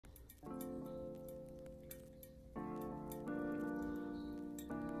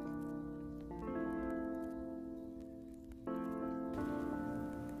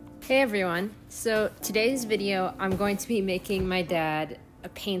Hey everyone, so today's video I'm going to be making my dad a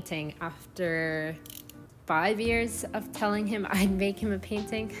painting after 5 years of telling him I'd make him a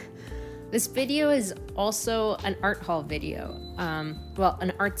painting. This video is also an art haul video,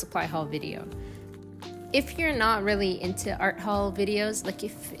 an art supply haul video. If you're not really into art haul videos, like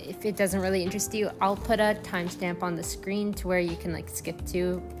if it doesn't really interest you, I'll put a timestamp on the screen to where you can like skip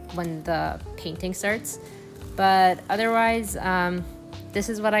to when the painting starts. But otherwise, this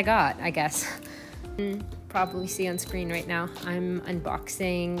is what I got, I guess. You can probably see on screen right now, I'm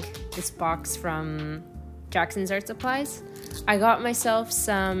unboxing this box from Jackson's Art Supplies. I got myself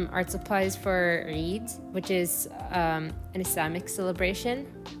some art supplies for Eid, which is an Islamic celebration.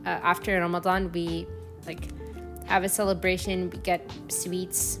 After Ramadan, we have a celebration, we get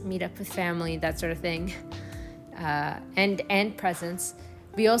sweets, meet up with family, that sort of thing, and presents.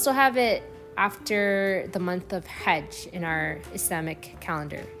 We also have it after the month of Hajj in our Islamic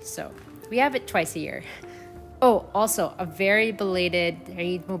calendar, so we have it twice a year. Oh, also a very belated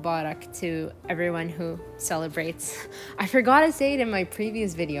Eid Mubarak to everyone who celebrates. I forgot to say it in my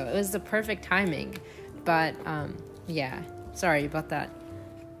previous video. It was the perfect timing, but yeah, sorry about that.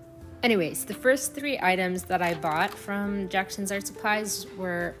 Anyways, the first 3 items that I bought from Jackson's Art Supplies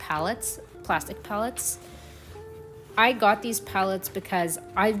were palettes, plastic palettes. I got these palettes because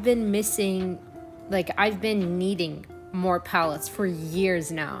I've been needing more palettes for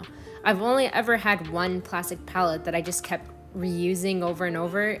years now. I've only ever had one plastic palette that I just kept reusing over and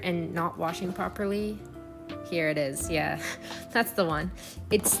over and not washing properly. Here it is, yeah, that's the one.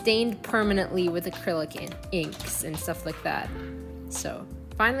 It's stained permanently with acrylic inks and stuff like that. So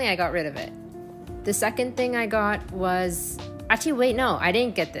finally I got rid of it. The second thing I got was, actually wait, no, I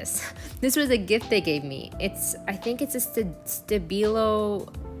didn't get this. This was a gift they gave me. I think it's a Stabilo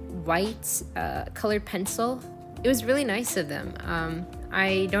white colored pencil. It was really nice of them.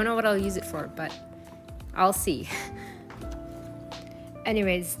 I don't know what I'll use it for, but I'll see.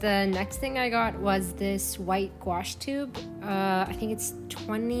 Anyways, the next thing I got was this white gouache tube. I think it's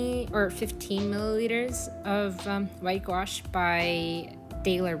 20 or 15 milliliters of white gouache by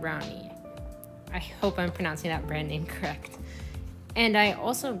Daler Brownie. I hope I'm pronouncing that brand name correct. And I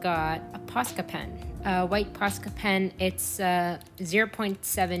also got a Posca pen, a white Posca pen. It's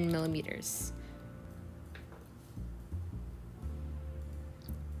 0.7 millimeters.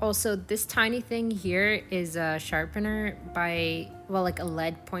 Also, this tiny thing here is a sharpener by, like a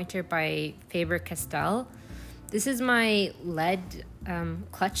lead pointer by Faber-Castell. This is my lead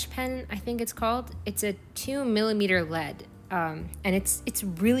clutch pen, I think it's called. It's a 2 millimeter lead, and it's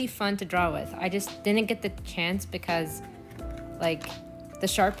really fun to draw with. I just didn't get the chance because the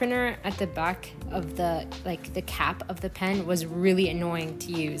sharpener at the back of the cap of the pen was really annoying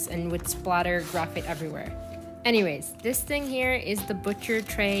to use and would splatter graphite everywhere. Anyways, this thing here is the Butcher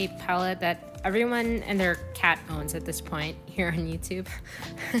Tray palette that everyone and their cat owns at this point here on YouTube.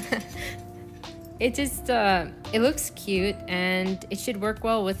 It just, it looks cute and it should work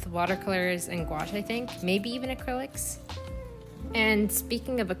well with watercolors and gouache, I think. Maybe even acrylics. And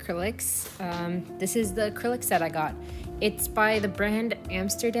speaking of acrylics, this is the acrylic set I got. It's by the brand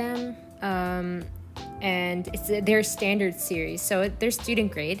Amsterdam, and it's their standard series, so they're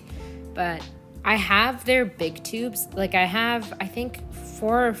student grade, but I have their big tubes. Like I have, I think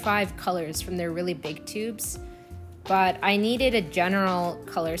 4 or 5 colors from their really big tubes, but I needed a general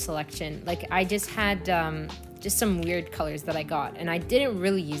color selection. Like I just had just some weird colors that I got and I didn't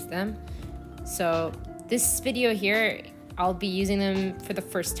really use them. So this video here, I'll be using them for the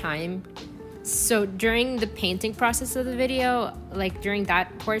first time. So during the painting process of the video, during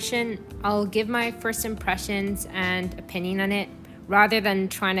that portion, I'll give my first impressions and opinion on it, rather than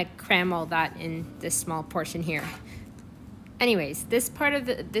trying to cram all that in this small portion here. Anyways, this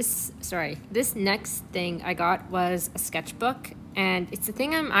next thing I got was a sketchbook, and it's the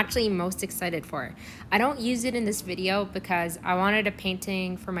thing I'm actually most excited for. I don't use it in this video because I wanted a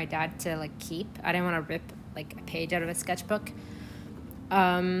painting for my dad to keep. I didn't want to rip a page out of a sketchbook.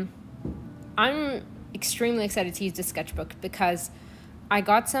 I'm extremely excited to use this sketchbook because I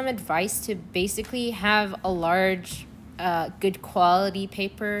got some advice to basically have a large good quality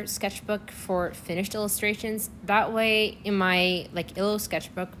paper sketchbook for finished illustrations. That way in my Illo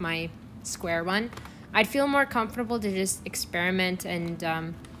sketchbook, my square one, I'd feel more comfortable to just experiment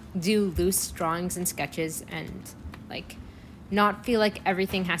and do loose drawings and sketches and not feel like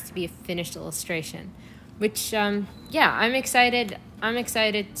everything has to be a finished illustration, which yeah, I'm excited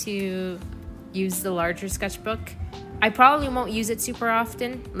to use the larger sketchbook. I probably won't use it super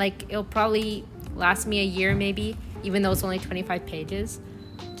often. It'll probably last me a year maybe, even though it's only 25 pages,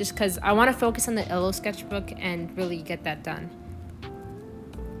 just because I want to focus on the Illo sketchbook and really get that done.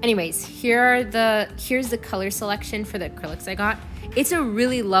 Anyways, here's the color selection for the acrylics I got. It's a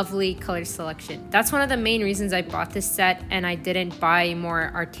really lovely color selection. That's one of the main reasons I bought this set and I didn't buy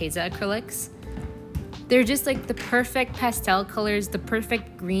more Arteza acrylics. They're just like the perfect pastel colors, the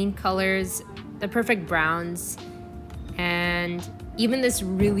perfect green colors, the perfect browns, and even this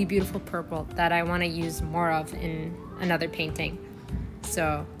really beautiful purple that I want to use more of in another painting.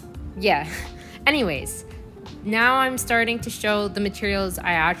 So yeah, anyways, now I'm starting to show the materials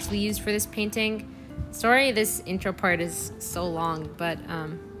I actually used for this painting. Sorry this intro part is so long, but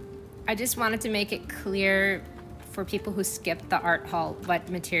I just wanted to make it clear for people who skipped the art haul what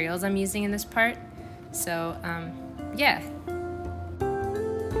materials I'm using in this part. So yeah.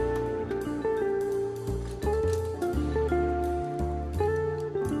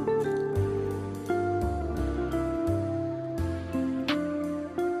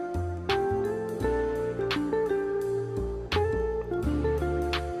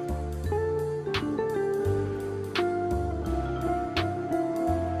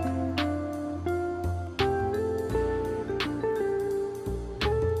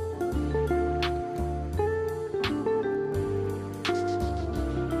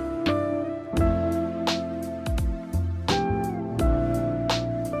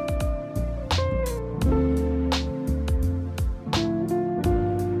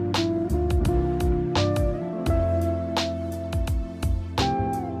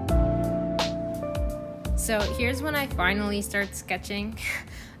 So here's when I finally start sketching.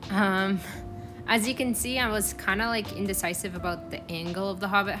 As you can see, I was kind of like indecisive about the angle of the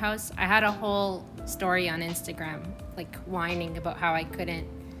Hobbit house. I had a whole story on Instagram, like whining about how I couldn't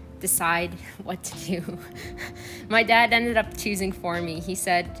decide what to do. My dad ended up choosing for me. He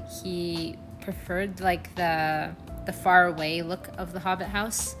said he preferred like the far away look of the Hobbit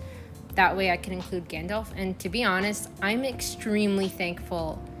house. That way I could include Gandalf. And to be honest, I'm extremely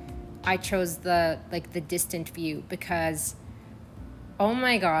thankful I chose the distant view, because oh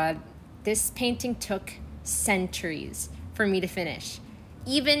my god, this painting took centuries for me to finish.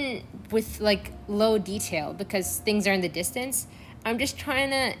 Even with like low detail, because things are in the distance. I'm just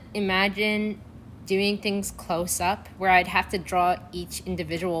trying to imagine doing things close up where I'd have to draw each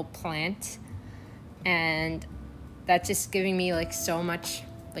individual plant, and that's just giving me like so much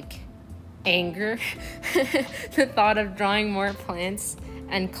like anger. The thought of drawing more plants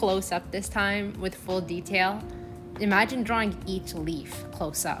and close up this time with full detail. Imagine drawing each leaf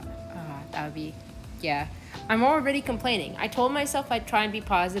close up. That would be, yeah. I'm already complaining. I told myself I'd try and be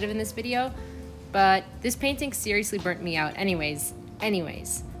positive in this video, but this painting seriously burnt me out. Anyways,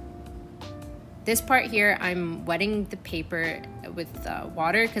 this part here, I'm wetting the paper with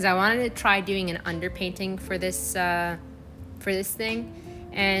water because I wanted to try doing an underpainting for this thing.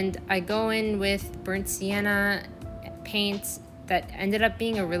 And I go in with burnt sienna paint that ended up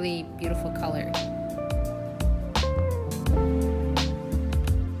being a really beautiful color.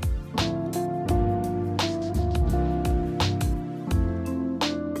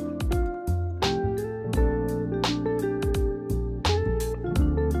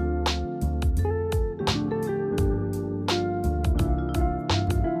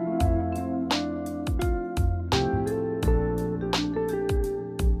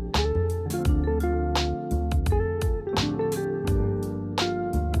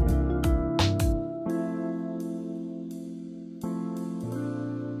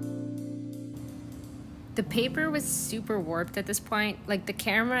 The paper was super warped at this point. Like the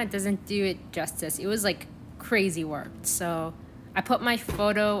camera doesn't do it justice. It was like crazy warped. So I put my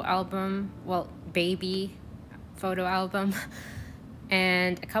photo album, well, baby photo album,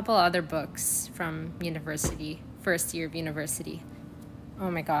 and a couple other books from university, first year of university. Oh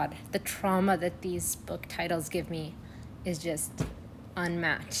my god, the trauma that these book titles give me is just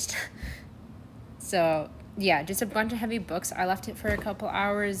unmatched. So yeah, just a bunch of heavy books. I left it for a couple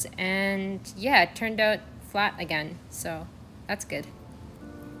hours and yeah, it turned out flat again, so that's good.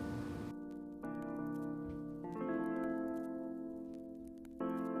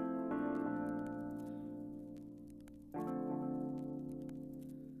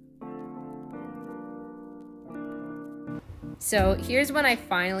 So here's when I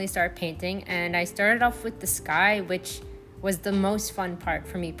finally start painting, and I started off with the sky, which was the most fun part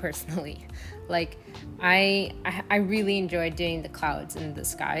for me personally. Like I really enjoyed doing the clouds and the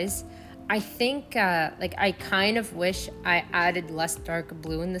skies. I think like I kind of wish I added less dark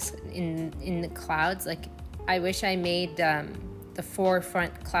blue in this in the clouds. Like I wish I made the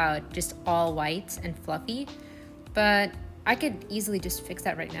forefront cloud just all white and fluffy, but I could easily just fix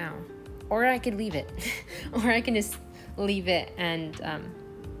that right now, or I could leave it, or I can just leave it. And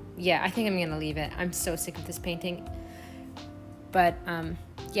yeah, I think I'm gonna leave it. I'm so sick of this painting. But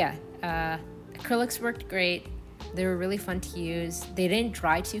yeah, acrylics worked great. They were really fun to use. They didn't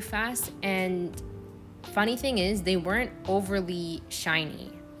dry too fast, and funny thing is they weren't overly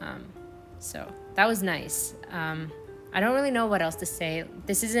shiny. So that was nice. I don't really know what else to say.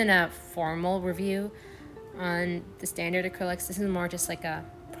 This isn't a formal review on the standard acrylics. This is more just like a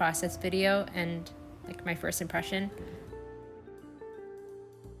process video and like my first impression.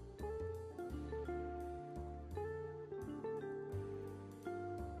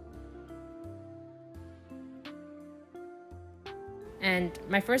 And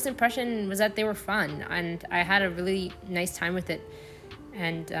my first impression was that they were fun, and I had a really nice time with it.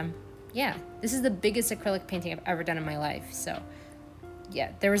 And yeah, this is the biggest acrylic painting I've ever done in my life. So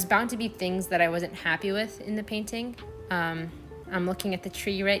yeah, there was bound to be things that I wasn't happy with in the painting. I'm looking at the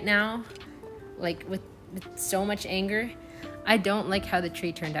tree right now, like with so much anger. I don't like how the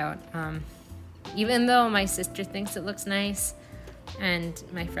tree turned out. Even though my sister thinks it looks nice and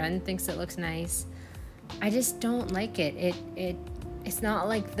my friend thinks it looks nice, I just don't like it. It's not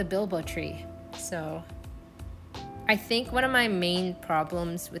like the Bilbo tree. So I think one of my main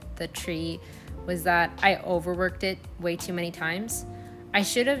problems with the tree was that I overworked it way too many times. I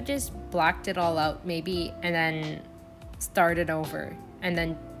should have just blacked it all out maybe and then started over, and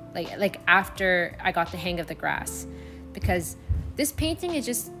then like after I got the hang of the grass, because this painting is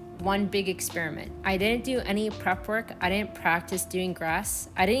just one big experiment. I didn't do any prep work. I didn't practice doing grass.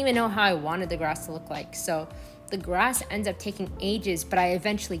 I didn't even know how I wanted the grass to look like. So the grass ends up taking ages, but I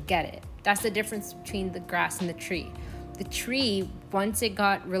eventually get it. That's the difference between the grass and the tree. The tree, once it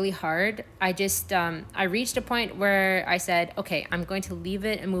got really hard, I reached a point where I said, okay, I'm going to leave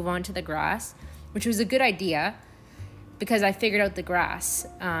it and move on to the grass, which was a good idea because I figured out the grass.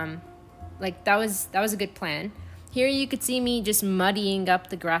 Like that was a good plan. Here you could see me just muddying up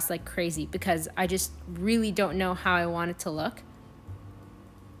the grass like crazy because I just really don't know how I want it to look.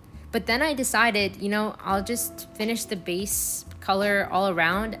 But then I decided, you know, I'll just finish the base color all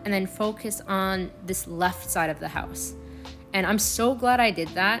around and then focus on this left side of the house. And I'm so glad I did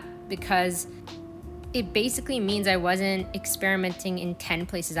that because it basically means I wasn't experimenting in 10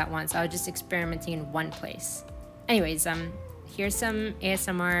 places at once. I was just experimenting in one place. Anyways, here's some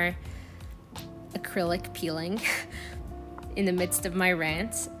ASMR acrylic peeling in the midst of my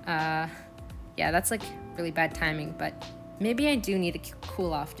rant. Yeah, that's like really bad timing, but maybe I do need to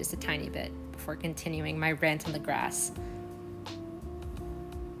cool off just a tiny bit before continuing my rant on the grass.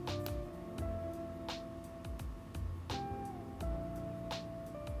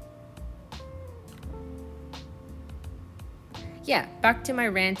 Yeah, back to my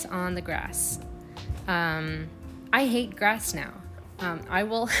rant on the grass. I hate grass now. I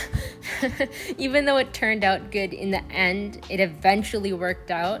will, even though it turned out good in the end, it eventually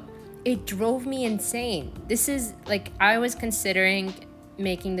worked out. It drove me insane. This is like, I was considering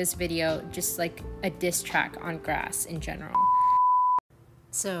making this video just like a diss track on grass in general.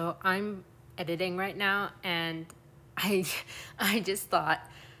 So I'm editing right now and I just thought,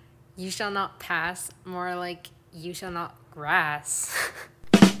 you shall not pass, more like you shall not grass.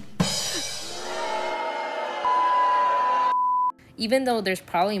 Even though there's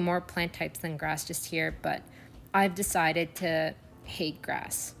probably more plant types than grass just here, but I've decided to hate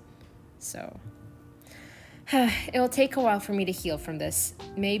grass. So it'll take a while for me to heal from this.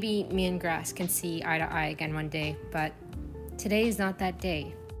 Maybe me and grass can see eye to eye again one day, but today is not that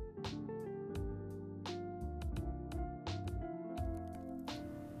day.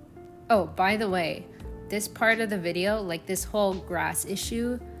 Oh, by the way, this part of the video, like this whole grass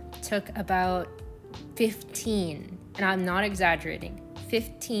issue, took about 15, and I'm not exaggerating,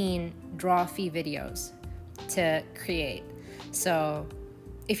 15 Drawfee videos to create. So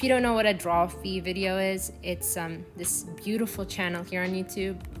if you don't know what a Drawfee video is, it's this beautiful channel here on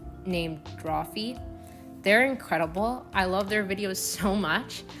YouTube named Drawfee. They're incredible. I love their videos so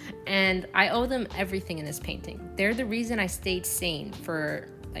much, and I owe them everything in this painting. They're the reason I stayed sane for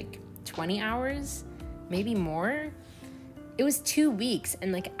like 20 hours, maybe more. It was 2 weeks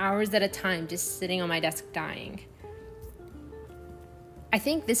and like hours at a time just sitting on my desk dying. I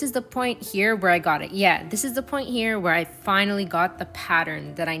think this is the point here where I got it. Yeah, this is the point here where I finally got the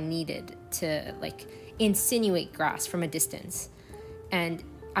pattern that I needed to like insinuate grass from a distance. And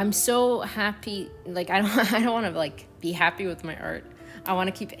I'm so happy. Like I don't want to like be happy with my art. I want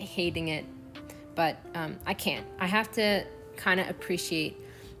to keep hating it, but I can't. I have to kind of appreciate.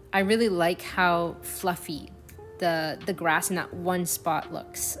 I really like how fluffy the grass in that one spot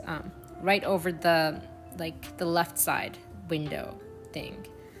looks, right over the left side window thing.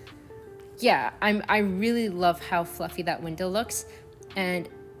 Yeah, I really love how fluffy that window looks, and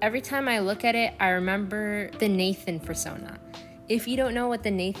every time I look at it, I remember the Nathan persona. if you don't know what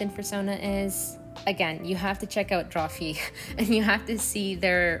the Nathan persona is, again, you have to check out Drawfee and you have to see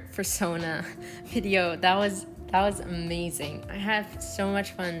their persona video. That was amazing. I have so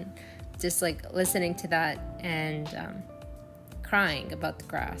much fun just like listening to that and crying about the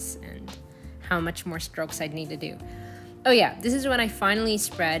grass and how much more strokes I'd need to do. Oh yeah, this is when I finally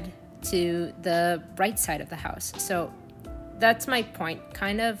spread to the right side of the house. So that's my point,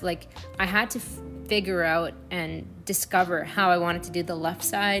 kind of like I had to figure out and discover how I wanted to do the left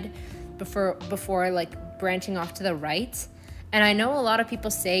side before like branching off to the right. And I know a lot of people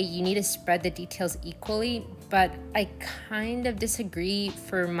say you need to spread the details equally, but I kind of disagree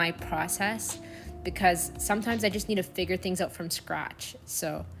for my process because sometimes I just need to figure things out from scratch.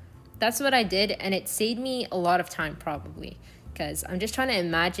 So that's what I did, and it saved me a lot of time probably, because I'm just trying to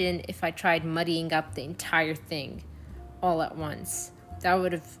imagine if I tried muddying up the entire thing all at once. That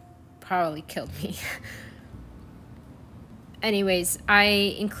would have probably killed me. Anyways,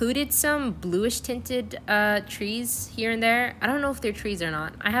 I included some bluish tinted trees here and there. I don't know if they're trees or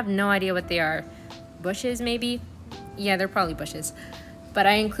not. I have no idea what they are. Bushes maybe? Yeah, they're probably bushes. But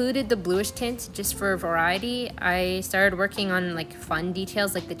I included the bluish tint just for variety. I started working on like fun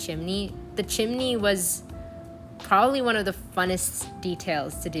details like the chimney. The chimney was probably one of the funnest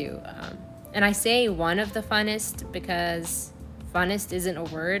details to do. And I say one of the funnest because funnest isn't a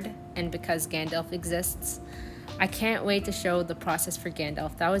word, and because Gandalf exists. I can't wait to show the process for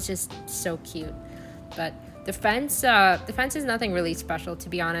Gandalf. That was just so cute. But the fence is nothing really special, to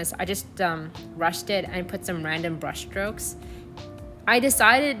be honest. I just rushed it and put some random brush strokes. I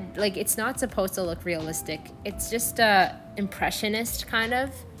decided like it's not supposed to look realistic. It's just impressionist kind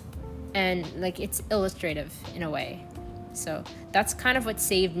of, and like it's illustrative in a way. So that's kind of what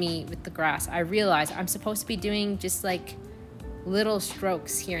saved me with the grass. I realized I'm supposed to be doing just like little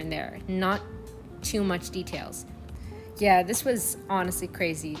strokes here and there, not too much details. Yeah, this was honestly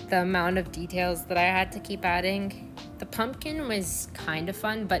crazy, the amount of details that I had to keep adding. The pumpkin was kind of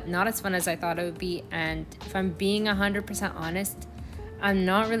fun, but not as fun as I thought it would be. And if I'm being 100% honest, I'm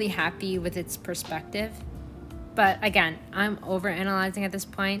not really happy with its perspective. But again, I'm overanalyzing at this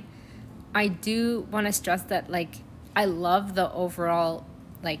point. I do want to stress that like I love the overall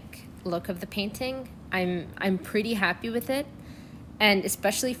like look of the painting. I'm pretty happy with it. And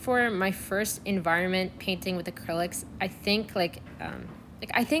especially for my first environment painting with acrylics, I think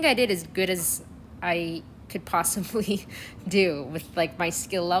I think I did as good as I could possibly do with like my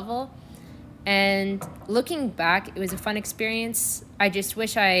skill level. And looking back, it was a fun experience. I just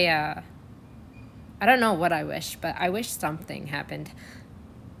wish I don't know what I wish, but I wish something happened.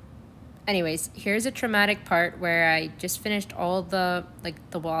 Anyways, here's a traumatic part where I just finished all the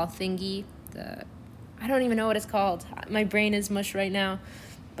like the wall thingy, I don't even know what it's called. My brain is mush right now.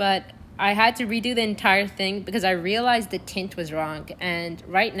 But I had to redo the entire thing because I realized the tint was wrong. And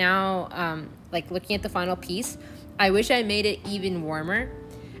right now, like looking at the final piece, I wish I made it even warmer.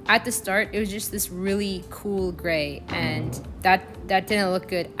 At the start, it was just this really cool gray, and that didn't look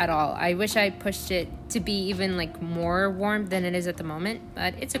good at all. I wish I pushed it to be even like more warm than it is at the moment,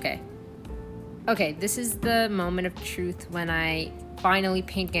 but it's okay. Okay, this is the moment of truth when I finally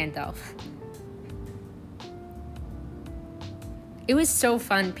paint Gandalf. It was so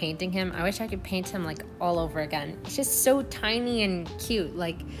fun painting him. I wish I could paint him like all over again. It's just so tiny and cute.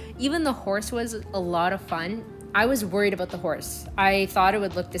 Like even the horse was a lot of fun. I was worried about the horse. I thought it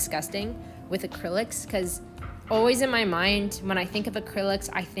would look disgusting with acrylics because always in my mind when I think of acrylics,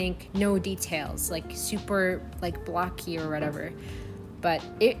 I think no details, like super like blocky or whatever. But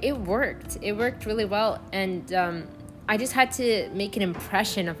it worked. It worked really well, and I just had to make an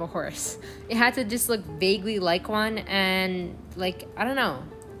impression of a horse. It had to just look vaguely like one, and like, I don't know.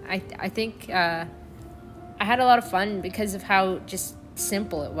 I think I had a lot of fun because of how just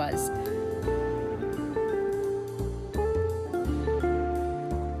simple it was.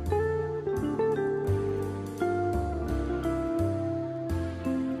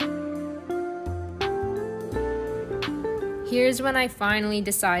 Here's when I finally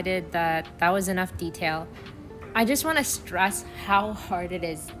decided that was enough detail. I just want to stress how hard it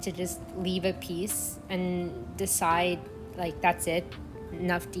is to just leave a piece and decide like that's it,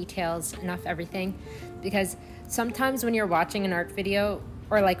 enough details, enough everything. Because sometimes when you're watching an art video,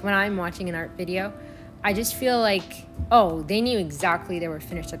 or like when I'm watching an art video, I just feel like, oh, they knew exactly they were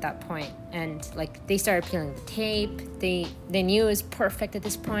finished at that point, and like they started peeling the tape, they knew it was perfect at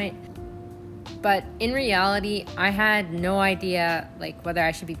this point. But in reality, I had no idea like whether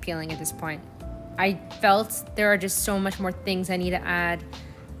I should be peeling at this point. I felt there are just so much more things I need to add,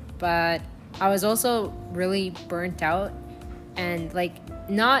 but I was also really burnt out, and like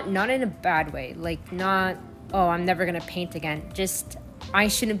not in a bad way, like not oh, I'm never gonna paint again. Just, I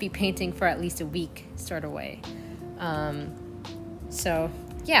shouldn't be painting for at least a week sort of way. So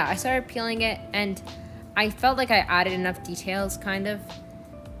yeah, I started peeling it, and I felt like I added enough details kind of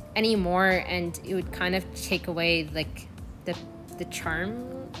anymore, and it would kind of take away like the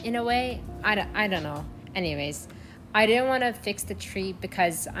charm in a way. I don't know. Anyways, I didn't want to fix the tree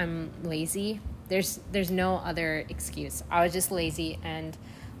because I'm lazy. There's no other excuse. I was just lazy, and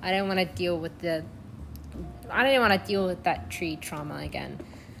I didn't want to deal with that tree trauma again.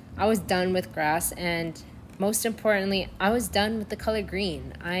 I was done with grass, and most importantly, I was done with the color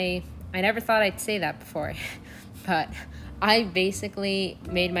green. I never thought I'd say that before, but I basically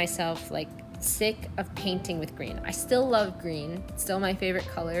made myself like sick of painting with green. I still love green. It's still my favorite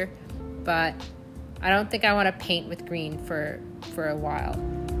color, but I don't think I want to paint with green for a while.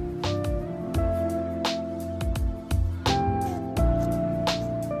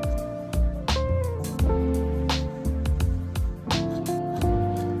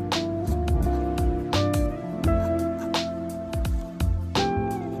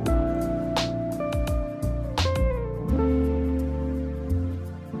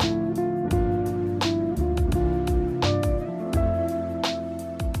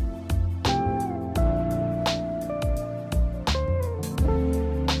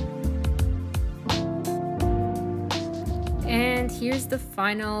 Here's the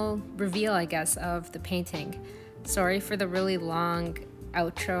final reveal, I guess, of the painting. Sorry for the really long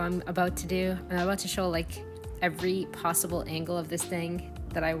outro I'm about to do. I'm about to show like every possible angle of this thing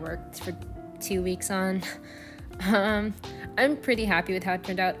that I worked for 2 weeks on. I'm pretty happy with how it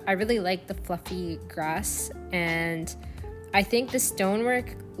turned out. I really like the fluffy grass, and I think the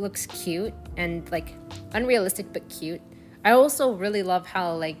stonework looks cute and like unrealistic but cute. I also really love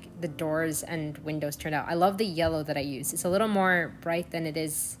how like the doors and windows turned out. I love the yellow that I used. It's a little more bright than it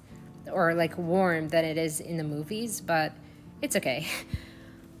is, or like warm than it is in the movies, but it's okay.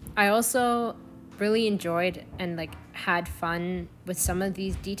 I also really enjoyed and like had fun with some of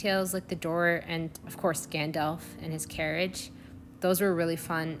these details, like the door and of course Gandalf and his carriage. Those were really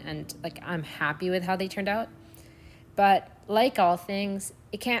fun, and like I'm happy with how they turned out. But like all things,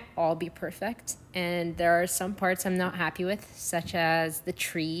 it can't all be perfect, and there are some parts I'm not happy with, such as the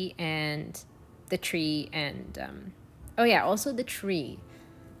tree and oh yeah, also the tree.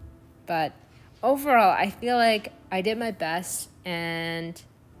 But overall, I feel like I did my best, and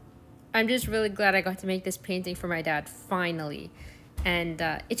I'm just really glad I got to make this painting for my dad finally. And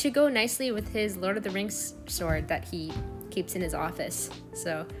it should go nicely with his Lord of the Rings sword that he keeps in his office.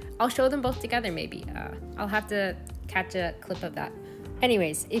 So I'll show them both together maybe. I'll have to catch a clip of that.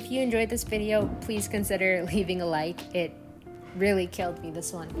 Anyways, if you enjoyed this video, please consider leaving a like. It really killed me,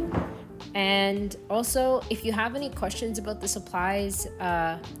 this one. And also, if you have any questions about the supplies,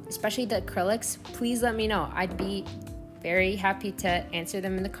 especially the acrylics, please let me know. I'd be very happy to answer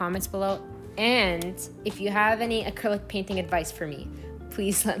them in the comments below. And if you have any acrylic painting advice for me,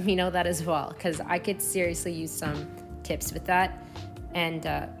 please let me know that as well, because I could seriously use some tips with that. And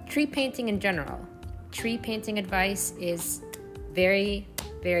tree painting in general. Tree painting advice is very,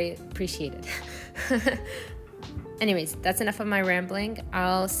 very appreciated. Anyways, that's enough of my rambling.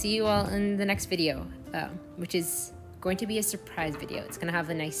 I'll see you all in the next video, which is going to be a surprise video. It's gonna have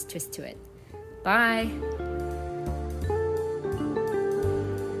a nice twist to it. Bye!